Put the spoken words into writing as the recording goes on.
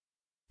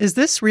Is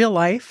this real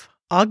life?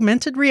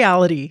 Augmented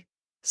reality?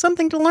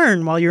 Something to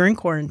learn while you're in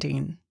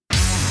quarantine.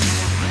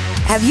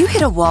 Have you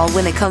hit a wall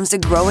when it comes to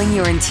growing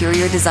your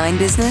interior design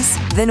business?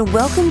 Then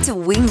welcome to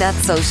Wingnut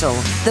Social,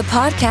 the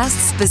podcast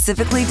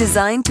specifically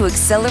designed to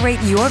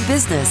accelerate your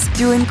business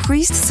through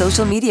increased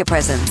social media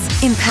presence,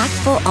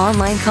 impactful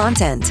online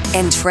content,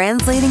 and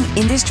translating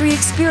industry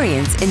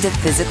experience into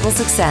physical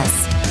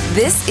success.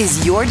 This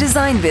is your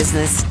design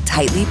business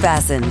tightly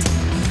fastened.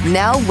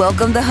 Now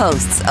welcome the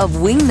hosts of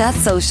Wingnut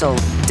Social,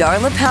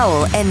 Darla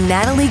Powell and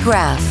Natalie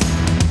Graff.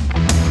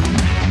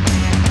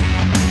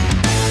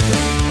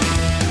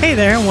 Hey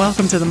there, and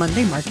welcome to the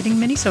Monday Marketing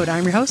Minisode.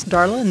 I'm your host,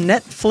 Darla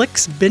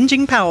Netflix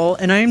Binging Powell,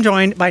 and I am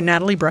joined by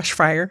Natalie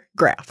Brushfire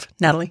Graff.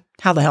 Natalie,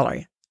 how the hell are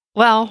you?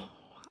 Well,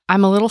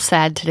 I'm a little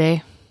sad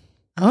today.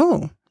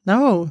 Oh,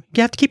 no.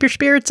 You have to keep your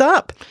spirits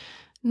up.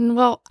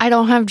 Well, I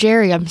don't have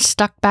Jerry. I'm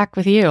stuck back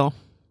with you.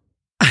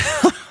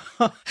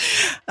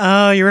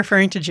 Oh, you're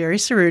referring to Jerry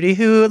Cerruti,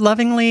 who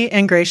lovingly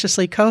and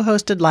graciously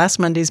co-hosted last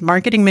Monday's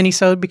Marketing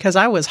Minisode because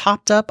I was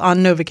hopped up on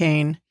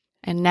Novocaine.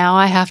 And now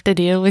I have to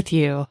deal with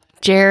you.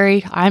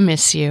 Jerry, I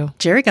miss you.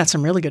 Jerry got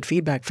some really good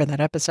feedback for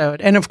that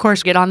episode. And of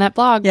course, Get on that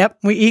blog. Yep,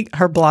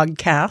 her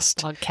blogcast.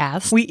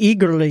 Podcast. We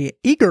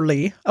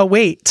eagerly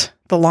await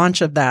the launch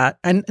of that.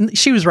 And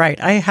she was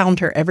right. I hound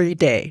her every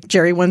day.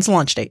 Jerry, when's the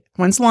launch date?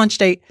 When's the launch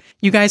date?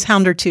 You guys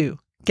hound her too.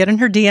 Get in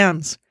her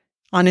DMs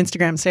on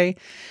Instagram. Say,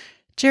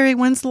 Jerry,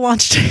 when's the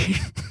launch date?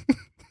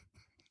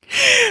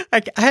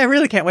 I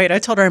really can't wait. I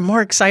told her I'm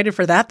more excited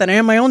for that than I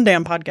am my own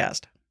damn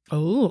podcast.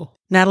 Oh.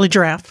 Natalie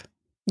Giraffe.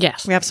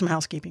 Yes. We have some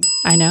housekeeping.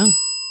 I know.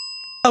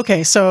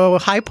 Okay, so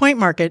High Point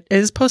Market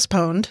is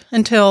postponed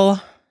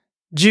until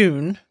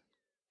June.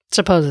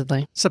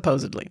 Supposedly.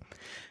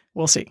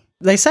 We'll see.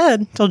 They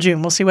said till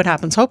June. We'll see what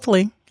happens.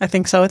 Hopefully. I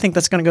think so. I think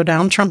that's going to go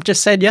down. Trump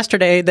just said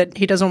yesterday that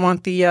he doesn't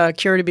want the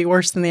cure to be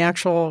worse than the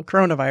actual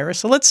coronavirus.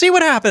 So let's see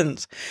what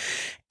happens.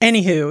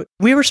 Anywho,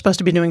 we were supposed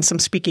to be doing some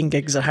speaking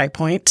gigs at High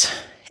Point.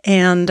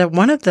 And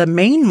one of the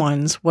main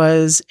ones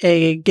was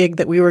a gig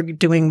that we were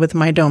doing with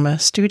Mydoma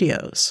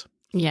Studios.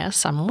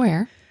 Yes, I'm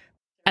aware.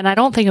 And I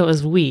don't think it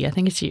was we. I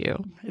think it's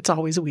you. It's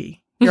always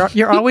we.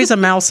 You're always a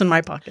mouse in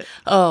my pocket.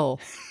 Oh.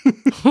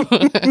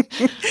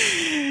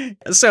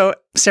 So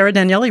Sarah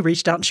Daniele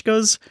reached out and she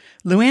goes,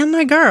 Luann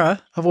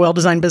Nigara of Well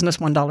Designed Business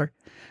 $1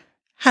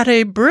 had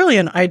a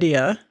brilliant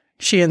idea.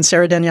 She and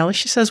Sarah Daniele,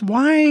 she says,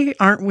 why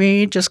aren't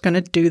we just going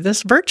to do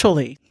this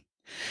virtually?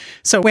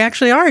 So we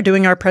actually are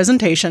doing our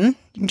presentation.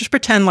 You can just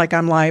pretend like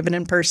I'm live and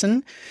in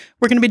person.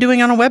 We're going to be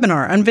doing on a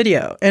webinar on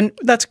video. And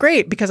that's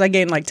great because I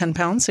gained like 10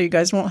 pounds, so you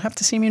guys won't have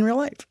to see me in real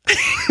life.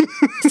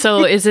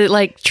 So is it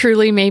like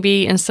truly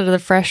maybe instead of the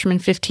freshman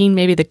 15,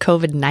 maybe the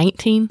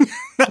COVID-19?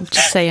 I'm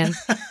just saying.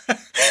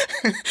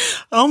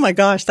 Oh my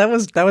gosh, that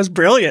was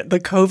brilliant.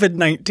 The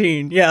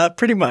COVID-19. Yeah,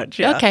 pretty much.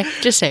 Yeah. Okay,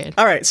 just saying.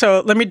 All right,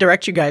 so let me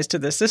direct you guys to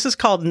this. This is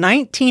called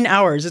 19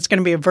 Hours. It's going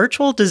to be a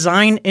virtual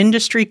design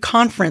industry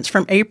conference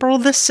from April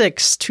the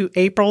 6th to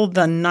April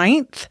the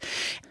 9th.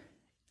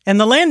 And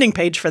the landing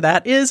page for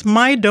that is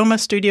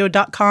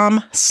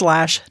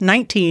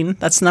mydomastudio.com/19.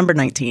 That's number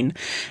 19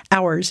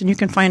 hours. And you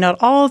can find out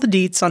all the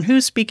deets on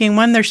who's speaking,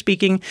 when they're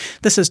speaking.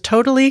 This is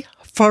totally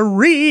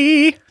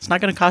free. It's not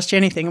going to cost you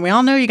anything. And we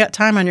all know you got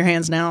time on your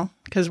hands now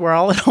because we're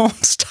all at home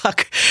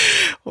stuck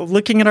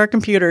looking at our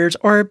computers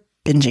or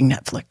binging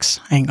Netflix.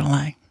 I ain't going to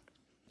lie.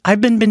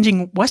 I've been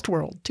binging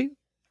Westworld too.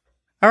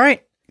 All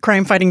right,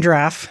 crime fighting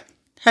giraffe.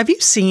 Have you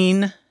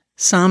seen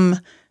some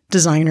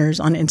designers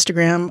on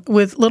Instagram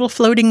with little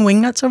floating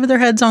wingnuts over their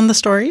heads on the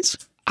stories?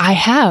 I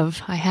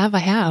have.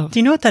 Do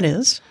you know what that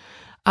is?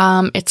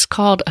 It's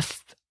called,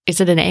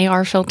 is it an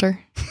AR filter?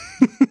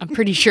 I'm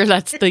pretty sure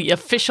that's the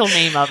official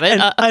name of it.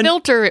 A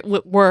filter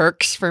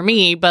works for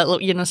me, but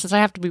since I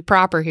have to be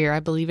proper here,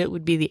 I believe it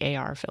would be the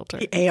AR filter.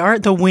 The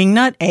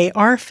Wingnut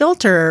AR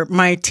filter.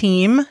 My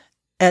team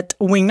at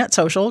Wingnut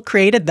Social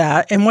created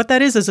that. And what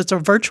that is it's a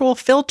virtual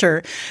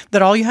filter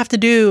that all you have to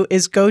do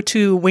is go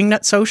to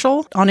Wingnut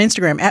Social on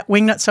Instagram at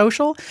Wingnut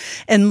Social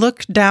and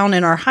look down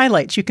in our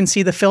highlights. You can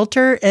see the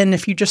filter. And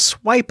if you just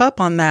swipe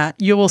up on that,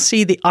 you will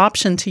see the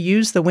option to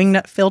use the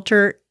Wingnut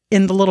filter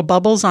in the little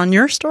bubbles on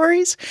your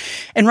stories.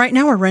 And right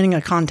now we're running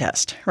a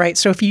contest, right?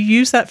 So if you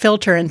use that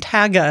filter and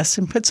tag us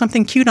and put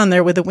something cute on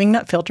there with a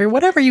Wingnut filter,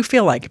 whatever you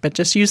feel like, but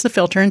just use the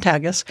filter and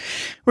tag us.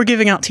 We're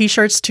giving out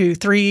t-shirts to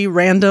 3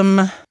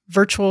 random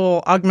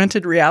virtual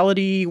augmented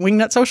reality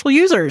Wingnut Social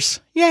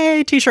users.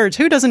 Yay, t-shirts.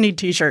 Who doesn't need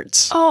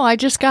t-shirts? Oh, I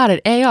just got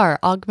it. AR,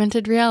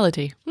 augmented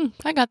reality.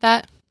 I got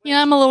that.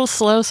 Yeah, I'm a little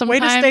slow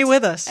sometimes. Way to stay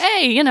with us.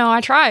 Hey,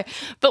 I try.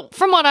 But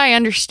from what I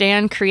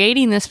understand,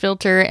 creating this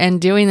filter and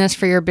doing this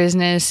for your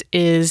business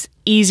is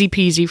easy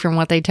peasy from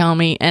what they tell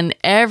me, and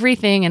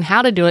everything and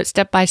how to do it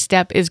step by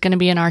step is going to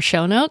be in our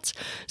show notes.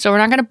 So we're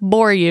not going to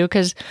bore you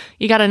because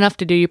you got enough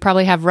to do. You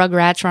probably have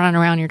rugrats running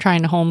around. You're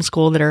trying to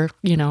homeschool that are,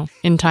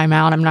 in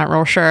timeout. I'm not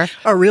real sure.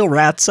 Or real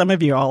rats. Some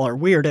of you all are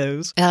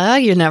weirdos.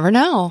 You never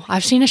know.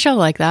 I've seen a show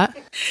like that.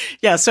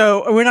 Yeah,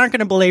 so we're not going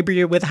to belabor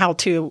you with how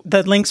to.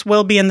 The links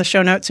will be in the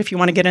show notes if you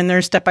want to get in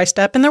there step by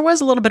step. And there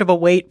was a little bit of a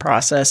wait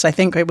process. I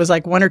think it was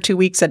like 1 or 2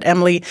 weeks that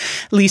Emily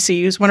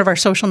Lisi, who's one of our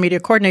social media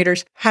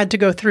coordinators, had to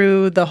go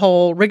through the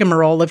whole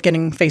rigmarole of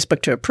getting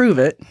Facebook to approve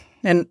it.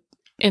 And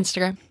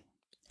Instagram.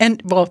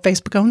 And, well,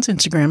 Facebook owns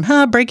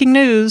Instagram. Breaking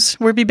news.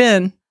 Where have you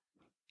been?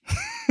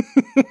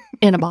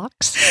 In a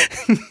box.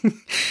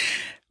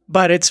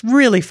 But it's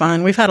really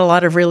fun. We've had a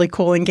lot of really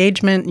cool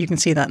engagement. You can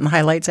see that in the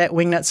highlights at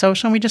Wingnut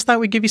Social. And we just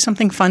thought we'd give you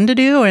something fun to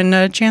do and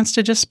a chance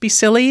to just be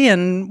silly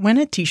and win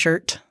a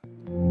t-shirt.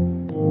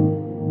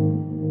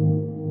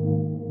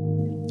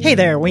 Hey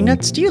there,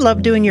 Wingnuts. Do you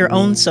love doing your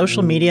own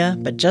social media,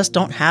 but just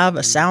don't have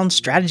a sound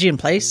strategy in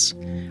place?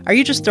 Are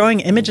you just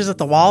throwing images at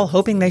the wall,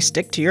 hoping they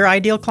stick to your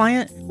ideal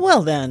client?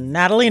 Well then,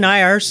 Natalie and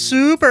I are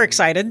super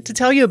excited to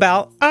tell you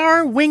about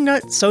our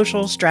Wingnut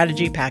Social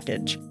Strategy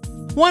Package.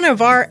 One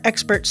of our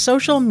expert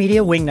social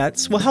media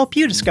wingnuts will help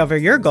you discover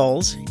your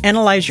goals,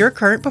 analyze your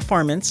current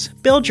performance,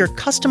 build your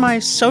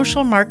customized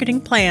social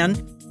marketing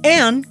plan,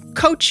 and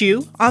coach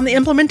you on the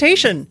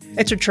implementation.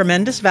 It's a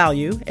tremendous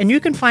value, and you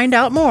can find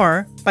out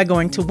more by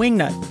going to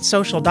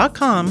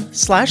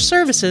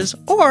wingnutsocial.com/services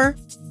or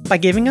by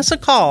giving us a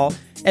call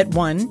at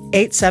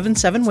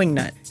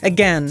 1-877-WINGNUT.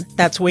 Again,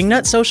 that's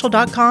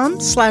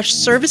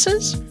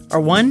wingnutsocial.com/services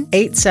or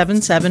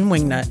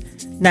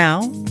 1-877-WINGNUT.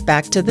 Now,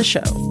 back to the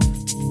show.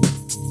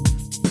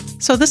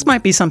 So this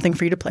might be something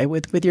for you to play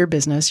with your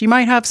business. You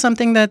might have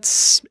something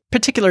that's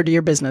particular to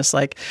your business.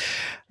 Like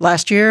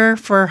last year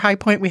for High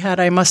Point, we had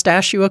I Must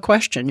Ask You a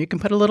Question. You can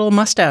put a little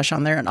mustache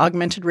on there in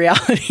augmented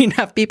reality and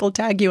have people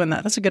tag you in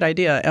that. That's a good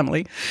idea,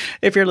 Emily,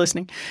 if you're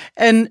listening.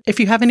 And if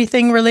you have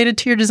anything related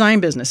to your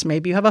design business,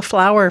 maybe you have a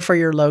flower for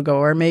your logo,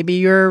 or maybe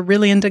you're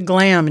really into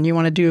glam and you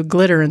want to do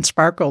glitter and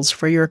sparkles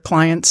for your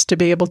clients to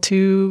be able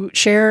to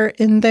share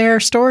in their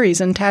stories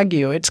and tag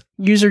you. It's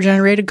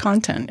user-generated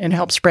content and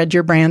helps spread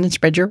your brand and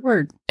spread your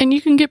word. And you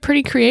can get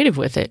pretty creative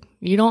with it.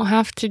 You don't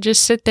have to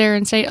just sit there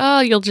and say, oh,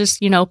 you'll just,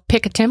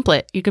 pick a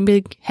template. You can be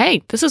like,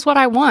 hey, this is what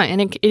I want.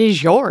 And it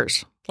is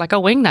yours, like a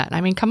wingnut.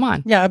 I mean, come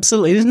on. Yeah,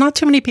 absolutely. There's not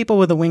too many people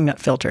with a wingnut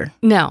filter.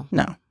 No.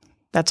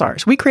 That's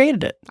ours. We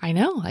created it. I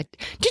know.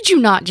 Did you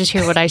not just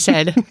hear what I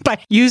said? By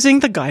using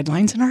the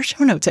guidelines in our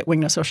show notes at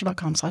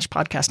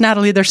wingnutsocial.com/podcast.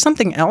 Natalie, there's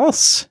something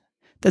else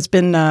that's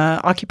been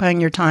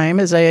occupying your time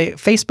is a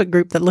Facebook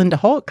group that Linda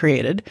Holt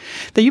created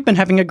that you've been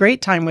having a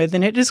great time with,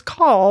 and it is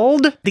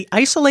called the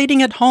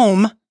Isolating at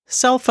Home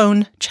Cell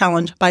Phone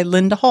Challenge by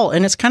Linda Holt.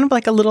 And it's kind of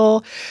like a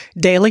little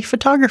daily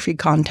photography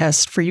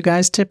contest for you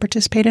guys to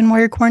participate in while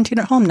you're quarantined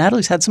at home.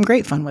 Natalie's had some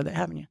great fun with it,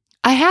 haven't you?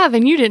 I have,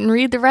 and you didn't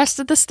read the rest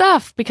of the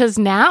stuff because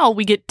now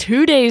we get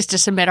 2 days to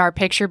submit our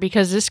picture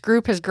because this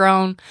group has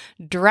grown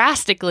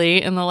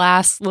drastically in the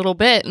last little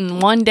bit, and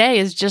 1 day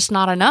is just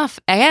not enough.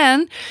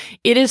 And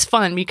it is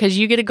fun because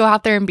you get to go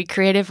out there and be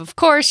creative. Of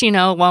course,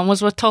 one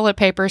was with toilet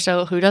paper,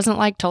 so who doesn't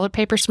like toilet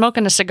paper,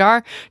 smoking a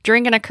cigar,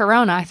 drinking a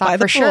Corona? I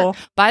thought for sure.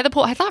 By the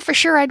pool. I thought for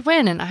sure I'd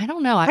win, and I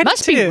don't know. It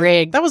must be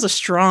rigged. That was a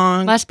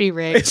strong... Must be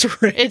rigged. It's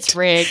rigged. It's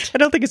rigged. I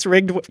don't think it's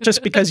rigged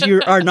just because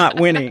you are not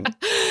winning.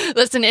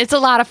 Listen, it's a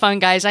lot of fun,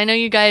 guys. I know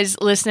you guys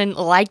listening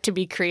like to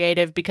be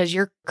creative because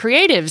you're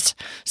creatives.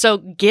 So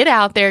get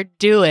out there,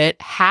 do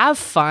it, have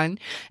fun,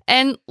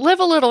 and live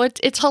a little.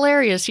 It's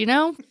hilarious,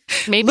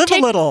 Maybe live a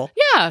little.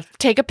 Yeah.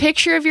 Take a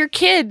picture of your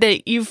kid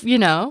that you've,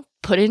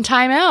 put in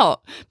time out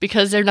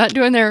because they're not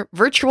doing their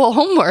virtual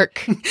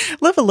homework.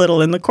 Live a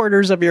little in the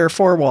quarters of your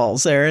four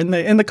walls there in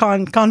the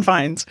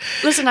confines.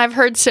 Listen, I've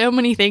heard so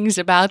many things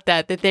about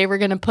that they were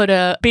going to put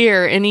a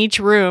beer in each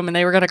room and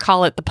they were going to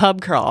call it the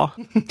pub crawl.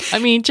 I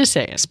mean, just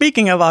saying.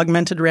 Speaking of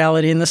augmented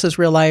reality, and this is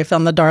real life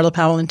on the Darla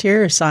Powell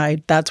Interior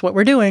side, that's what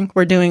we're doing.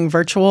 We're doing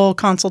virtual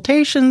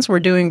consultations. We're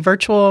doing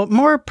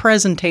more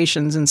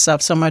presentations and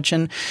stuff so much,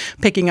 and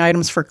picking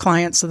items for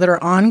clients that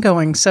are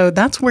ongoing. So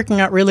that's working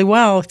out really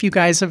well. If you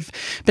guys have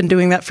been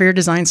doing that for your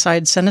design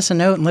side, send us a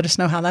note and let us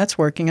know how that's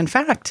working. In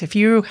fact, if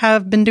you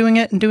have been doing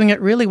it and doing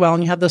it really well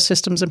and you have those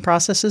systems and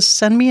processes,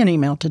 send me an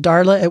email to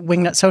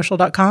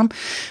darla@wingnutsocial.com.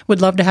 Would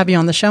love to have you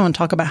on the show and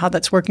talk about how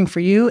that's working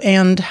for you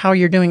and how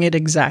you're doing it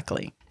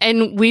exactly.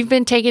 And we've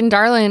been taking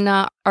Darla and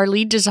our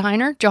lead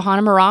designer,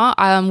 Johanna Marat.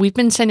 We've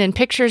been sending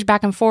pictures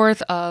back and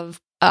forth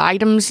of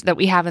items that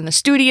we have in the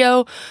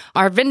studio.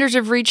 Our vendors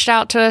have reached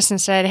out to us and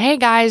said, hey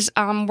guys,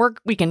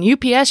 we can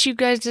UPS you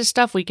guys this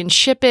stuff. We can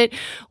ship it.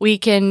 We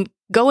can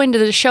go into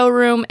the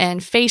showroom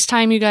and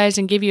FaceTime you guys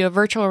and give you a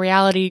virtual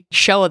reality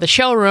show of the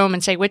showroom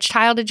and say, which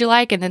tile did you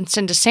like? And then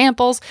send us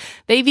samples.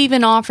 They've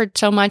even offered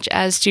so much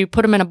as to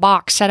put them in a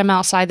box, set them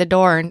outside the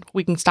door, and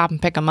we can stop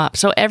and pick them up.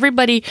 So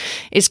everybody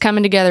is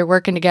coming together,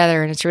 working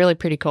together, and it's really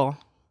pretty cool.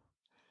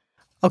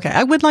 Okay,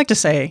 I would like to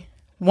say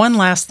one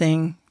last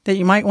thing that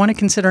you might want to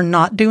consider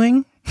not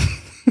doing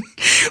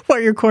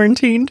while you're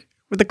quarantined.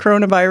 with the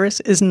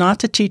coronavirus is not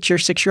to teach your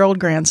 6-year-old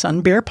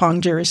grandson beer pong,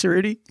 Jerry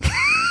Cerruti.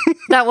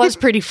 That was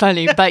pretty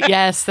funny, but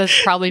yes,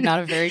 that's probably not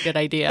a very good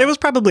idea. It was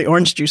probably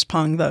orange juice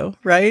pong, though,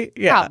 right?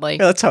 Yeah. Probably.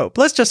 Let's hope.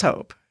 Let's just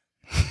hope.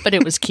 But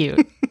it was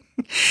cute.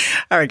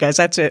 All right, guys,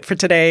 that's it for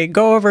today.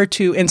 Go over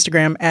to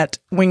Instagram at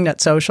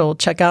Wingnut Social.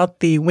 Check out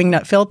the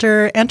Wingnut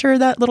filter. Enter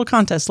that little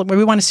contest.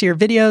 We want to see your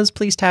videos.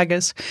 Please tag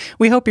us.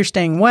 We hope you're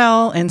staying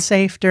well and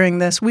safe during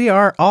this. We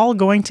are all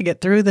going to get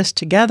through this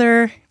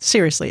together.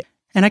 Seriously.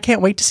 And I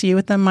can't wait to see you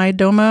at the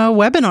MyDoma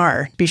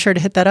webinar. Be sure to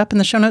hit that up in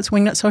the show notes,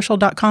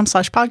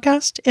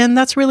 wingnutsocial.com/podcast. And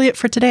that's really it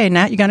for today.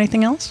 Nat, you got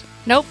anything else?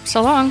 Nope.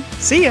 So long.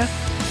 See ya.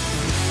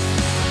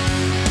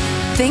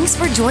 Thanks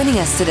for joining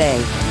us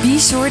today. Be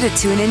sure to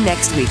tune in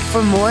next week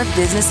for more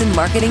business and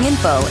marketing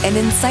info and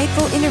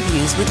insightful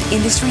interviews with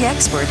industry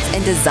experts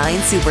and design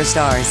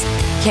superstars.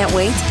 Can't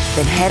wait?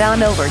 Then head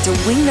on over to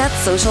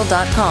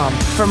wingnutsocial.com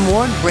for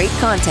more great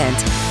content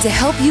to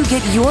help you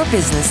get your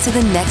business to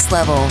the next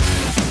level.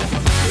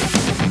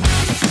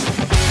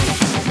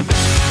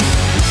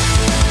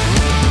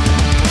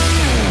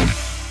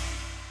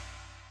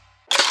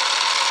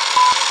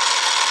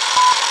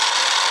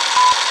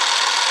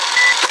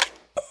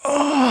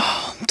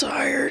 I'm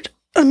tired.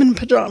 I'm in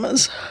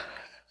pajamas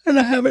and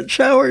I haven't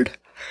showered.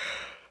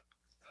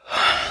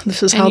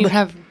 This is and how you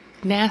have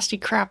nasty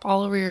crap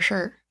all over your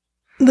shirt.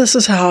 This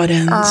is how it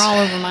ends. Or all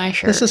over my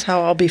shirt. This is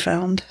how I'll be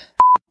found.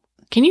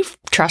 Can you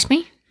trust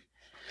me?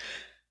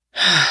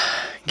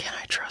 Can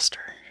I trust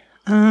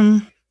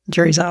her?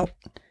 Jury's out.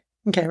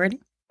 Okay, ready?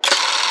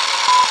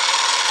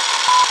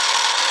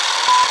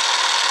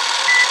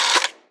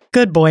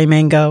 Good boy,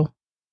 Mango.